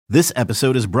This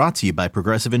episode is brought to you by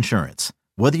Progressive Insurance.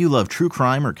 Whether you love true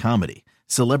crime or comedy,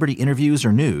 celebrity interviews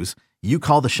or news, you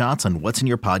call the shots on what's in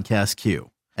your podcast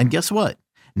queue. And guess what?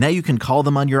 Now you can call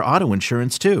them on your auto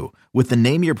insurance too with the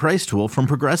Name Your Price tool from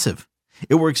Progressive.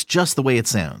 It works just the way it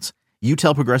sounds. You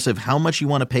tell Progressive how much you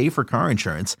want to pay for car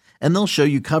insurance, and they'll show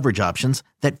you coverage options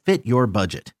that fit your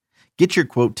budget. Get your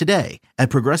quote today at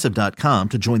Progressive.com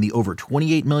to join the over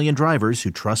 28 million drivers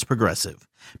who trust Progressive.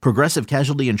 Progressive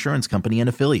Casualty Insurance Company and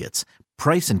Affiliates.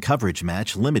 Price and coverage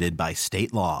match limited by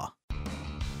state law.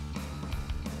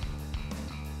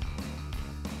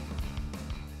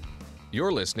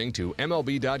 You're listening to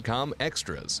MLB.com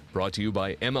Extras, brought to you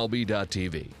by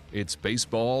MLB.tv. It's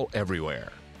baseball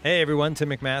everywhere. Hey everyone, Tim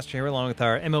McMaster here along with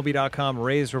our MLB.com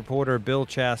Rays reporter Bill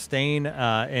Chastain.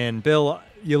 And Bill,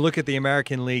 you look at the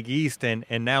American League East and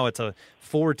now it's a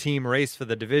 4-team race for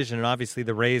the division. And obviously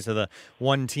the Rays are the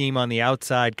one team on the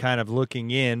outside kind of looking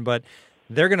in, but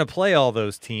they're going to play all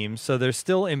those teams. So there's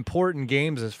still important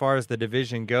games as far as the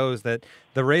division goes that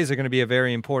the Rays are going to be a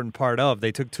very important part of.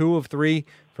 They took 2 of 3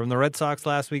 from the Red Sox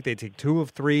last week. They take 2 of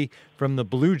 3 from the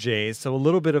Blue Jays. So a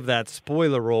little bit of that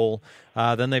spoiler role.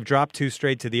 Then they've dropped 2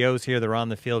 straight to the O's here. They're on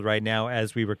the field right now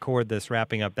as we record this,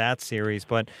 wrapping up that series.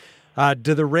 But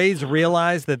do the Rays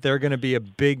realize that they're going to be a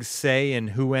big say in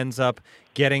who ends up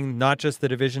getting not just the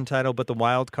division title, but the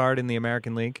wild card in the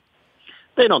American League?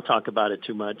 They don't talk about it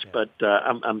too much, but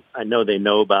I know they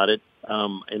know about it.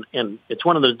 And it's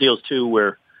one of those deals, too,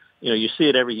 where, you see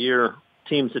it every year.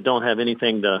 Teams that don't have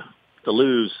anything to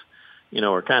lose,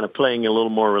 are kind of playing a little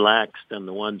more relaxed than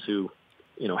the ones who,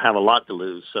 have a lot to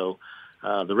lose. So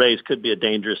the Rays could be a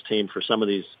dangerous team for some of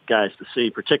these guys to see,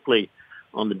 particularly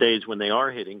on the days when they are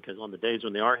hitting, because on the days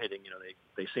when they are hitting,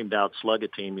 they seem to outslug a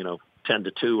team,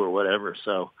 10-2 or whatever.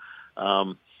 So,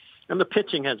 and the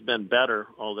pitching has been better,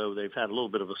 although they've had a little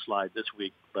bit of a slide this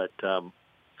week. But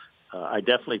I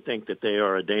definitely think that they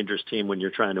are a dangerous team when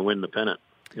you're trying to win the pennant,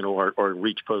 or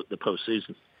reach the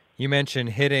postseason. You mentioned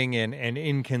hitting and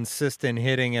inconsistent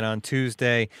hitting, and on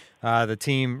Tuesday, the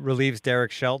team relieves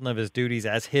Derek Shelton of his duties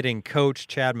as hitting coach.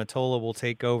 Chad Mottola will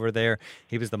take over there.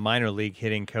 He was the minor league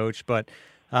hitting coach. But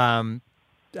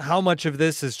how much of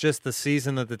this is just the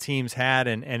season that the team's had,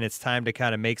 and it's time to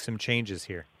kind of make some changes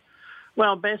here?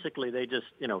 Well, basically, they just,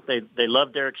 they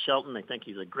love Derek Shelton. They think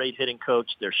he's a great hitting coach.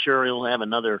 They're sure he'll have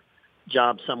another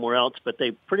job somewhere else, but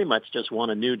they pretty much just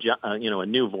want a new a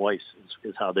new voice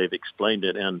is how they've explained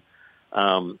it. And,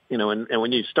 and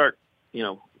when you start,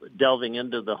 delving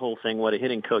into the whole thing, what a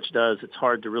hitting coach does, it's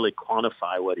hard to really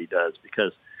quantify what he does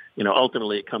because,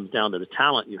 ultimately it comes down to the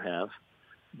talent you have.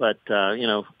 But,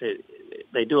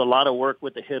 they do a lot of work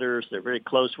with the hitters. They're very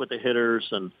close with the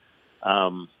hitters. And,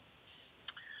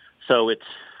 so it's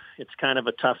kind of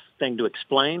a tough thing to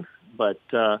explain, but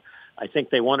I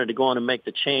think they wanted to go on and make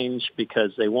the change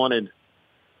because they wanted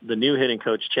the new hitting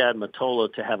coach, Chad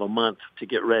Mottola, to have a month to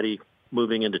get ready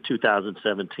moving into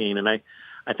 2017. And I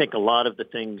think a lot of the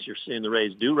things you're seeing the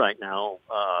Rays do right now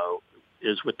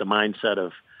is with the mindset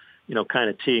of, kind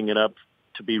of teeing it up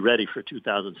to be ready for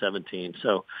 2017.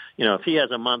 So, if he has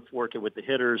a month working with the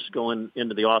hitters going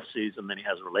into the off season, then he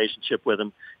has a relationship with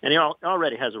them. And he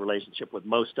already has a relationship with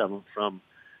most of them from,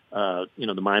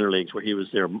 the minor leagues where he was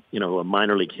their, a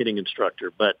minor league hitting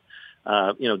instructor. But,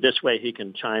 this way he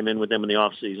can chime in with them in the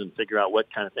off season, figure out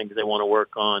what kind of things they want to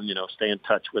work on, stay in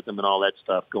touch with them and all that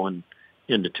stuff going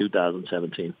into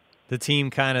 2017. The team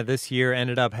kind of this year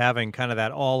ended up having kind of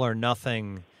that all or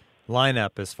nothing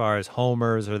lineup as far as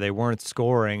homers, or they weren't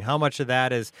scoring. How much of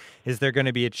that is there going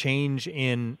to be a change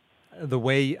in the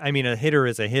way, a hitter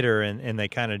is a hitter and they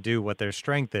kind of do what their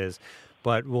strength is,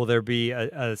 but will there be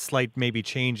a slight maybe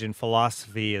change in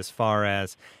philosophy as far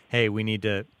as, hey, we need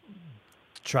to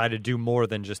try to do more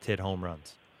than just hit home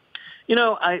runs?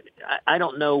 I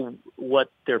don't know what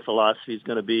their philosophy is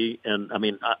going to be. And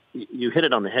you hit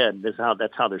it on the head. That's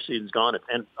how their season's gone.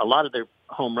 And a lot of their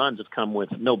home runs have come with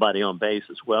nobody on base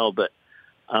as well. But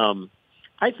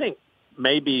I think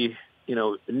maybe,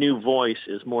 the new voice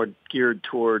is more geared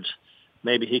towards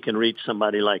maybe he can reach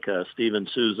somebody like a Steven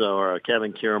Souza or a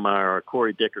Kevin Kiermaier or a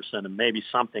Corey Dickerson, and maybe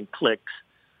something clicks,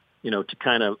 to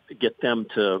kind of get them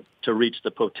to reach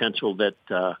the potential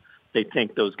that they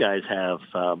think those guys have.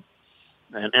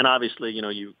 And obviously,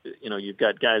 you've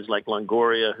got guys like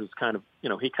Longoria, who's kind of,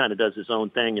 he kind of does his own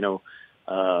thing.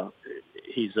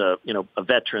 He's a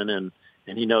veteran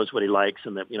and he knows what he likes,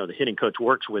 and that, the hitting coach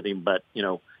works with him, but,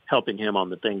 helping him on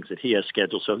the things that he has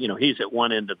scheduled. So, he's at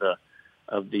one end of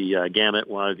the gamut,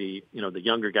 while the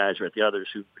younger guys are at the others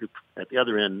who at the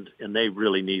other end, and they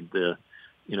really need the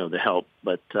help.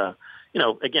 But,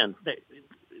 again,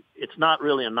 it's not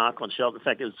really a knock on Shelton. In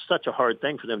fact, it was such a hard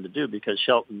thing for them to do because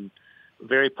Shelton,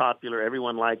 very popular,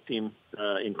 everyone liked him,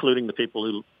 including the people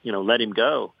who let him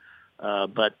go.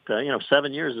 But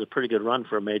 7 years is a pretty good run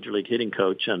for a major league hitting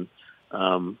coach, and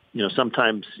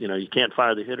sometimes you can't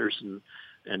fire the hitters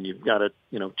and you've got to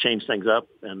change things up.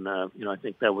 And I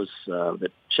think that was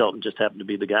that Shelton just happened to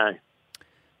be the guy.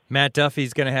 Matt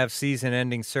Duffy's going to have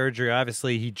season-ending surgery.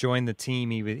 Obviously, he joined the team.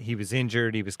 He was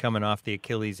injured. He was coming off the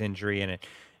Achilles injury, and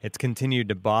it's continued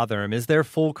to bother him. Is there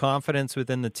full confidence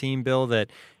within the team, Bill, that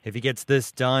if he gets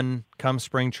this done come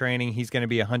spring training, he's going to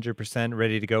be 100%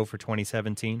 ready to go for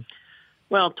 2017?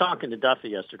 Well, talking to Duffy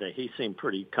yesterday, he seemed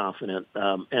pretty confident.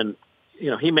 And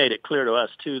he made it clear to us,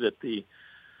 too, that the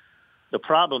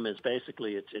problem is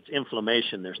basically it's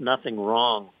inflammation. There's nothing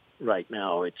wrong right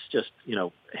now. It's just,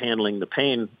 handling the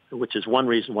pain, which is one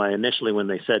reason why initially when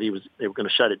they said they were going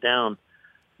to shut it down,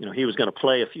 he was going to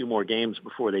play a few more games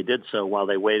before they did so while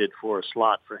they waited for a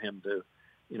slot for him to,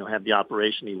 have the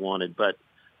operation he wanted. But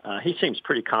he seems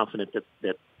pretty confident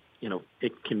that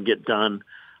it can get done.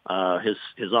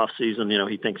 His off season,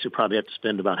 he thinks he'll probably have to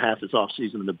spend about half his off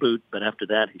season in the boot, but after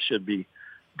that he should be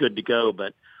good to go.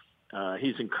 But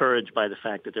he's encouraged by the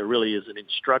fact that there really isn't any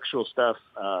structural stuff,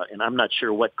 and I'm not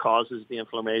sure what causes the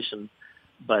inflammation,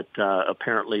 but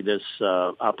apparently this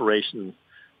operation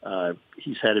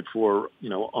he's headed for, in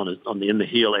the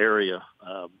heel area,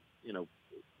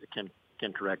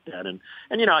 can correct that. And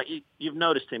you've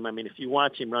noticed him. I mean, if you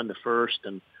watch him run the first,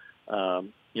 and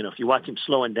if you watch him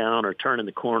slowing down or turning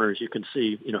the corners, you can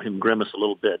see him grimace a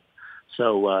little bit.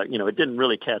 So it didn't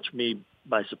really catch me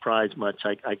by surprise much.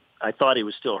 I thought he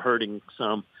was still hurting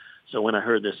some, so when I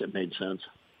heard this, it made sense.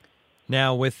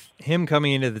 Now, with him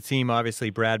coming into the team,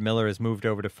 obviously Brad Miller has moved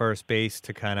over to first base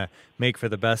to kind of make for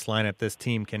the best lineup this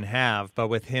team can have. But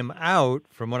with him out,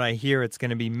 from what I hear, it's going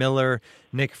to be Miller,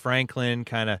 Nick Franklin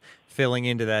kind of filling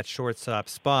into that shortstop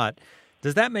spot.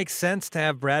 Does that make sense to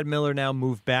have Brad Miller now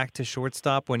move back to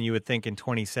shortstop when you would think in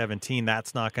 2017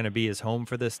 that's not going to be his home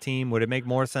for this team? Would it make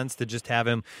more sense to just have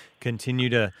him continue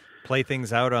to play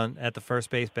things out at the first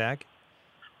base back?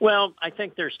 Well, I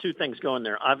think there's two things going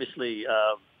there. Obviously,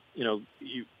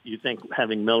 you think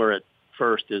having Miller at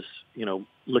first is,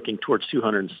 looking towards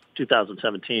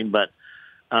 2017, but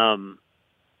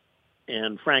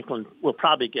and Franklin will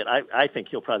probably I think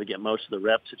he'll probably get most of the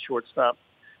reps at shortstop.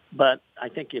 But I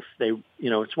think if they,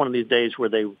 it's one of these days where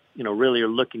they, really are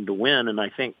looking to win, and I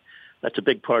think that's a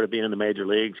big part of being in the major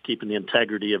leagues, keeping the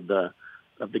integrity of the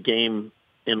game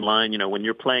in line. When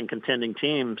you're playing contending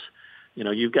teams,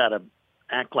 you've got to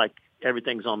act like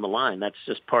everything's on the line. That's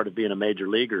just part of being a major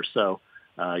leaguer. So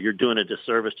you're doing a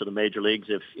disservice to the major leagues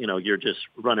if you're just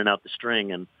running out the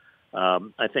string. And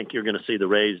I think you're going to see the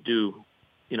Rays do,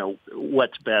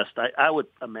 what's best. I would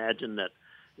imagine that.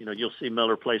 You'll see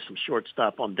Miller play some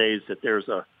shortstop on days that there's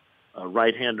a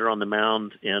right-hander on the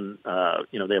mound, and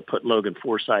they'll put Logan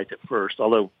Forsythe at first.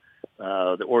 Although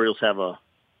the Orioles have a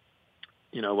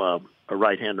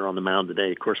right-hander on the mound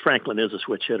today. Of course, Franklin is a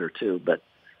switch hitter too, but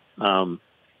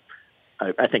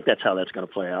I think that's how that's going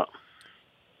to play out.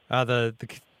 The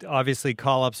obviously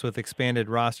call-ups with expanded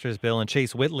rosters, Bill, and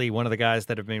Chase Whitley, one of the guys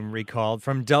that have been recalled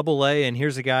from Double-A, and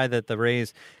here's a guy that the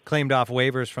Rays claimed off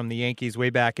waivers from the Yankees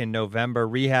way back in November,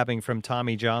 rehabbing from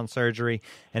Tommy John surgery,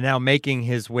 and now making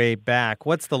his way back.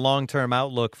 What's the long-term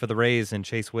outlook for the Rays and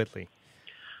Chase Whitley?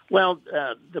 Well,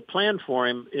 the plan for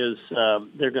him is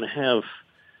they're going to have,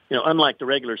 unlike the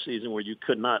regular season where you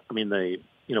could not,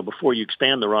 before you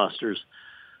expand the rosters,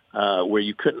 where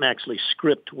you couldn't actually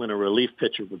script when a relief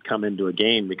pitcher would come into a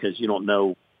game because you don't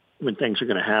know when things are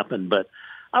going to happen. But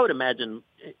I would imagine,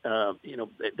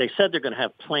 they said they're going to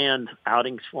have planned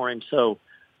outings for him. So,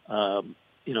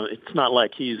 it's not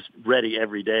like he's ready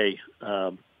every day.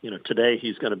 Today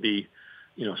he's going to be,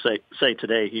 say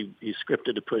today he's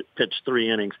scripted to pitch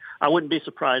 3 innings. I wouldn't be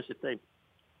surprised if they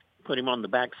put him on the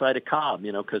backside of Cobb,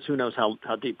 because who knows how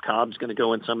deep Cobb's going to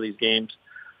go in some of these games.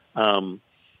 And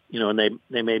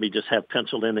they maybe just have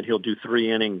penciled in that he'll do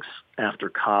 3 innings after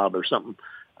Cobb or something,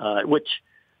 which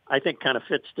I think kind of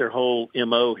fits their whole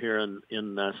MO here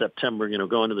in September,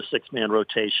 going to the 6-man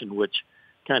rotation, which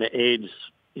kind of aids,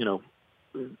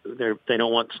 they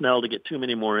don't want Snell to get too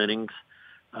many more innings.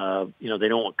 They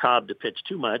don't want Cobb to pitch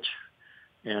too much.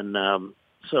 And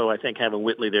so I think having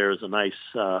Whitley there is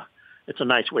it's a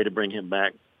nice way to bring him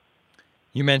back.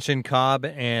 You mentioned Cobb,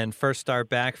 and first start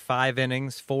back, 5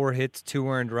 innings, 4 hits, 2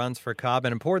 earned runs for Cobb.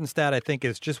 An important stat, I think,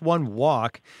 is just 1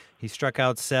 walk. He struck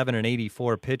out 7 and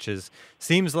 84 pitches.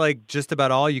 Seems like just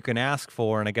about all you can ask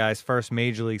for in a guy's first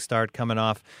major league start, coming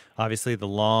off, obviously, the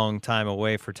long time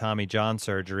away for Tommy John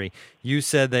surgery. You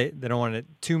said they don't want it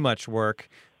too much work.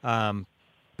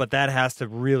 But that has to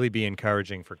really be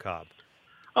encouraging for Cobb.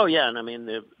 Oh yeah, and I mean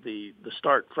the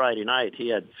start Friday night, he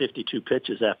had 52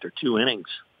 pitches after 2 innings,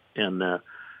 and the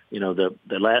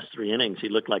last 3 innings he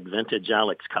looked like vintage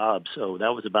Alex Cobb. So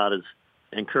that was about as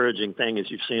encouraging thing as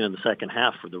you've seen in the second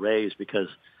half for the Rays, because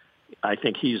I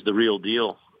think he's the real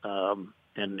deal.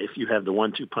 And if you have the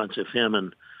 1-2 punch of him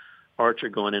and Archer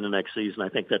going into next season, I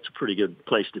think that's a pretty good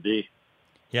place to be.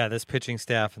 Yeah, this pitching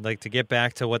staff, like to get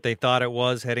back to what they thought it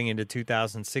was heading into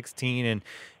 2016, and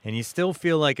you still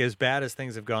feel like as bad as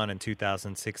things have gone in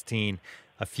 2016,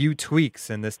 a few tweaks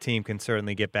and this team can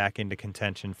certainly get back into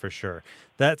contention for sure.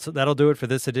 That'll do it for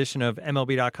this edition of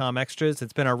MLB.com Extras.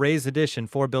 It's been our Rays edition.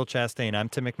 For Bill Chastain, I'm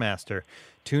Tim McMaster.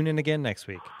 Tune in again next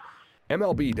week.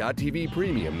 MLB.tv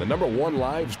Premium, the #1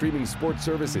 live streaming sports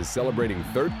service, is celebrating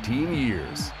 13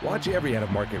 years. Watch every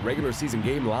out-of-market regular season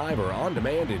game live or on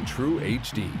demand in true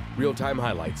HD. Real-time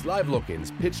highlights, live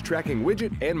look-ins, pitch tracking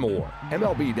widget, and more.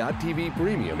 MLB.tv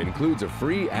Premium includes a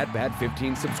free At-Bat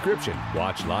 15 subscription.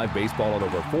 Watch live baseball on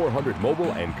over 400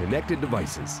 mobile and connected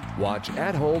devices. Watch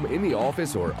at home, in the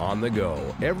office, or on the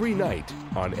go, every night,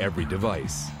 on every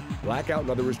device. Blackout and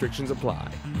other restrictions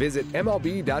apply. Visit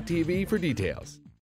MLB.tv for details.